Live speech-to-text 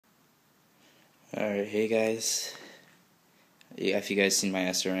Alright, hey guys. Yeah, if you guys seen my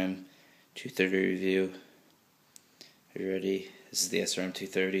SRM 230 review, are you ready? This is the SRM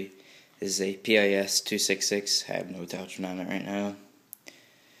 230. This is a PIS 266. I have no attachment on it right now.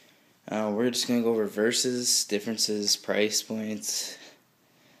 We're just going to go over verses, differences, price points,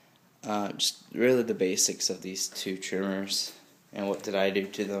 just really the basics of these two trimmers and what did I do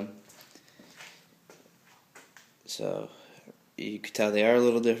to them. So, you could tell they are a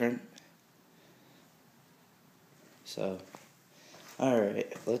little different. So,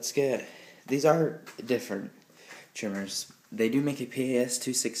 alright, these are different trimmers. They do make a PIS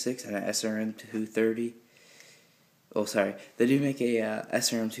 266 and an SRM 230. Oh, sorry. They do make a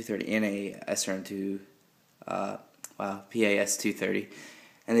SRM 230 and a SRM PIS 230.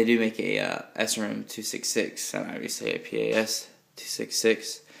 And they do make a SRM 266 and obviously a PIS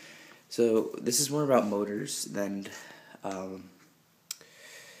 266. So, this is more about motors than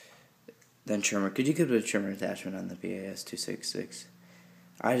trimmer. Could you put a trimmer attachment on the PIS 266?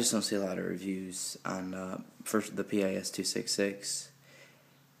 I just don't see a lot of reviews on first the PIS 266,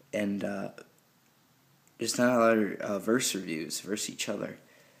 and just not a lot of verse reviews versus each other.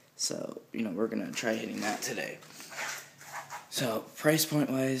 So we're gonna try hitting that today. So price point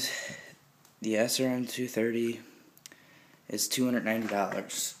wise, the SRM 230 is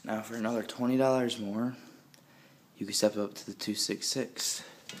 $290. Now for another $20 more, you can step up to the 266.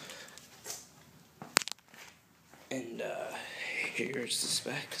 And here's the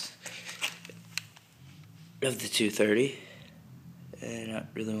specs of the 230. And I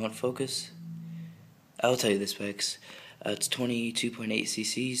really want focus. I'll tell you the specs. It's 22.8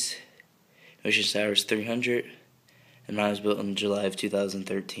 cc's. Emission hours 300. And mine was built in July of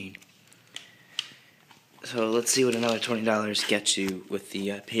 2013. So let's see what another $20 gets you with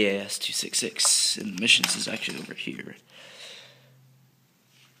the PIS 266. And the emissions is actually over here.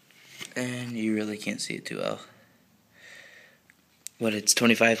 And you really can't see it too well. But it's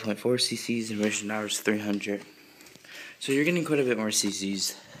 25.4 cc's and emission hours 300. So you're getting quite a bit more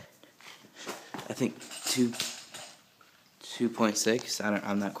cc's. I think 2.6.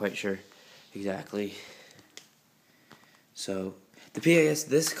 I'm not quite sure exactly. So the PIS,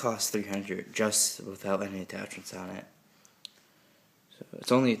 this costs $300 just without any attachments on it. So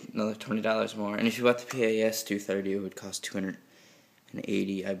it's only another $20 more. And if you bought the PIS 230, it would cost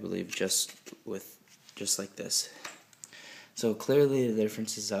 $280, I believe, just like this. So clearly the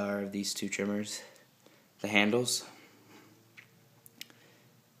differences are of these two trimmers. The handles.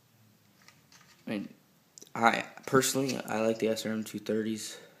 I mean, I like the SRM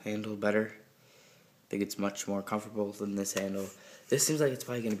 230's handle better. I think it's much more comfortable than this handle. This seems like it's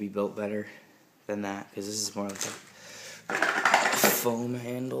probably going to be built better than that, because this is more like a foam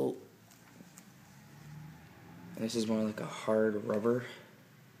handle. And this is more like a hard rubber.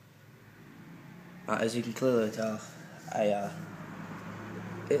 As you can clearly tell,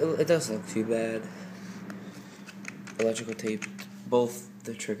 it doesn't look too bad. Electrical tape, both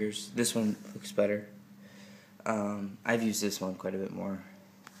the triggers. This one looks better. I've used this one quite a bit more.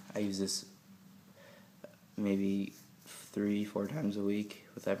 I use this maybe 3-4 times a week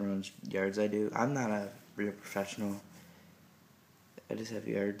with everyone's yards I do. I'm not a real professional. I just have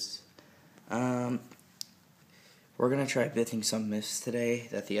yards. We're gonna try bithing some myths today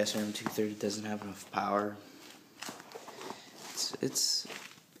that the SRM 230 doesn't have enough power. It's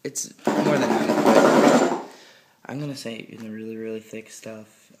more than that. I'm gonna say in the really thick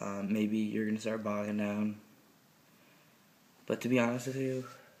stuff, maybe you're gonna start bogging down. But to be honest with you,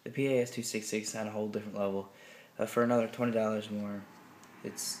 the PIS 266 is on a whole different level. For another $20 more,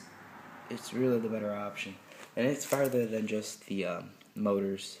 it's really the better option, and it's farther than just the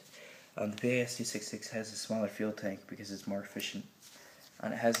motors. The PIS 266 has a smaller fuel tank because it's more efficient.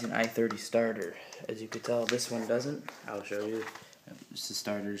 And it has an i30 starter. As you can tell, this one doesn't. I'll show you. Just the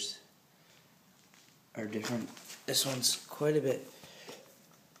starters are different. This one's quite a bit.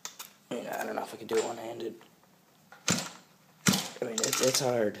 I don't know if I can do it one-handed. I mean, it's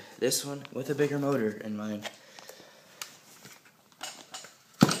hard. This one with a bigger motor in mind.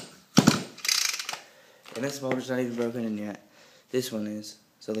 And this motor's not even broken in yet. This one is.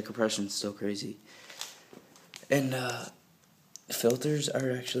 So the compression's still crazy. And filters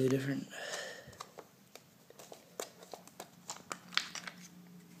are actually different.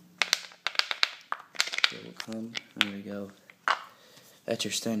 There we go. That's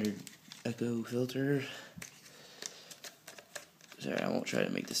your standard Echo filter. Sorry, I won't try to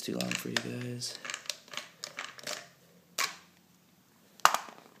make this too long for you guys.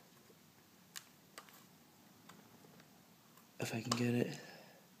 If I can get it.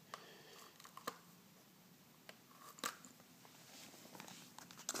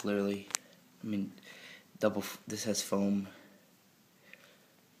 Clearly I mean, this has foam.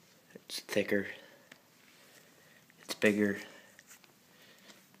 It's thicker. It's bigger.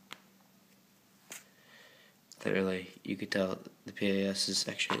 Literally, you could tell the PAS is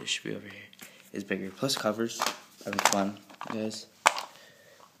actually, it should be over here, is bigger. Plus covers are fun, guys.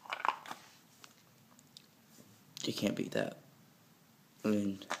 You can't beat that. I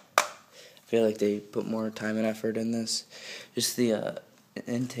mean, I feel like they put more time and effort in this. Just the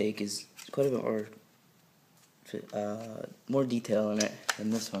intake is quite a bit more detail in it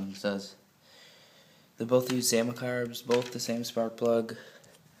than this one does. They both use Zama carbs, both the same spark plug,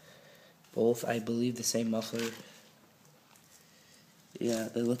 both, I believe, the same muffler. Yeah,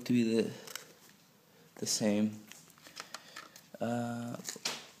 they look to be the same.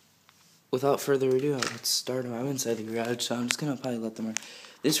 Without further ado, let's start them. I'm inside the garage, so I'm just gonna probably let them run.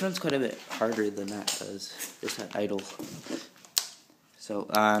 This runs quite a bit harder than that does. It's at idle. So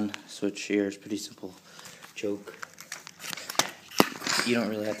on, switch here. It's pretty simple. Choke. You don't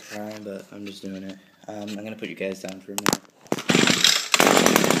really have to prime, but I'm just doing it. I'm gonna put you guys down for a minute.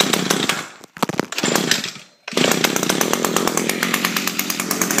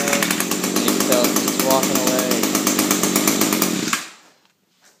 Walking away,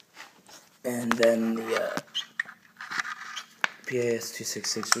 and then the PAS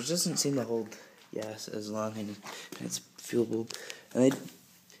 266, which doesn't seem to hold gas as long, and it's fuelable. And I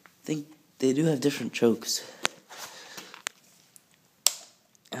think they do have different chokes.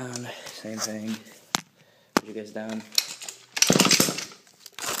 Same thing. Put you guys down.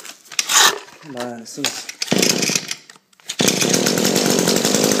 Come on, this thing's.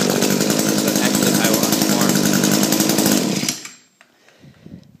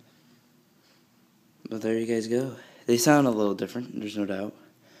 But there you guys go. They sound a little different, there's no doubt.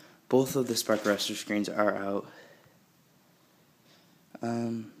 Both of the spark arrestor screens are out.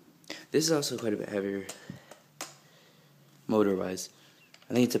 This is also quite a bit heavier, motor-wise.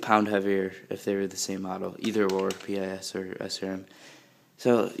 I think it's a pound heavier if they were the same model, either or PIS or SRM.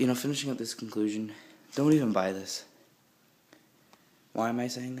 So, finishing up this conclusion, don't even buy this. Why am I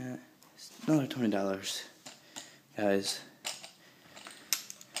saying that? It's another $20, guys.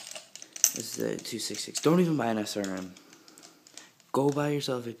 This is the 266. Don't even buy an SRM. Go buy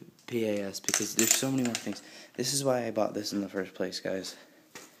yourself a PAS because there's so many more things. This is why I bought this in the first place, guys.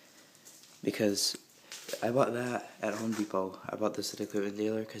 Because I bought that at Home Depot. I bought this at the equipment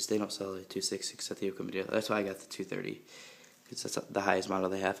dealer because they don't sell a 266 at the equipment dealer. That's why I got the 230 because that's the highest model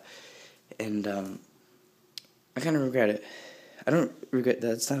they have. And I kind of regret it. I don't regret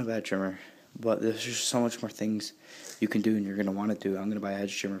that. It's not a bad trimmer. But there's just so much more things you can do and you're going to want to do. I'm going to buy a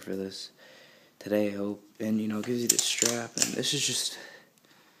hedge trimmer for this today, I hope. And, it gives you the strap. And this is just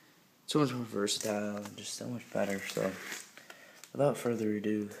so much more versatile and just so much better. So, without further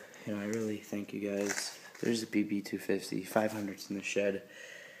ado, I really thank you guys. There's the BB250, 500's in the shed.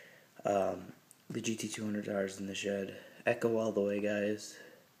 The GT200 is in the shed. Echo all the way, guys.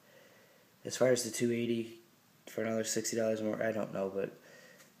 As far as the 280 for another $60 more, I don't know, but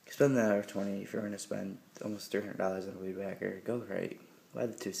spend that other $20 if you're going to spend almost $300 on a weed whacker. Go right. Buy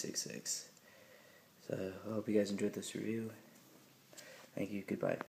the 266. So I hope you guys enjoyed this review. Thank you. Goodbye.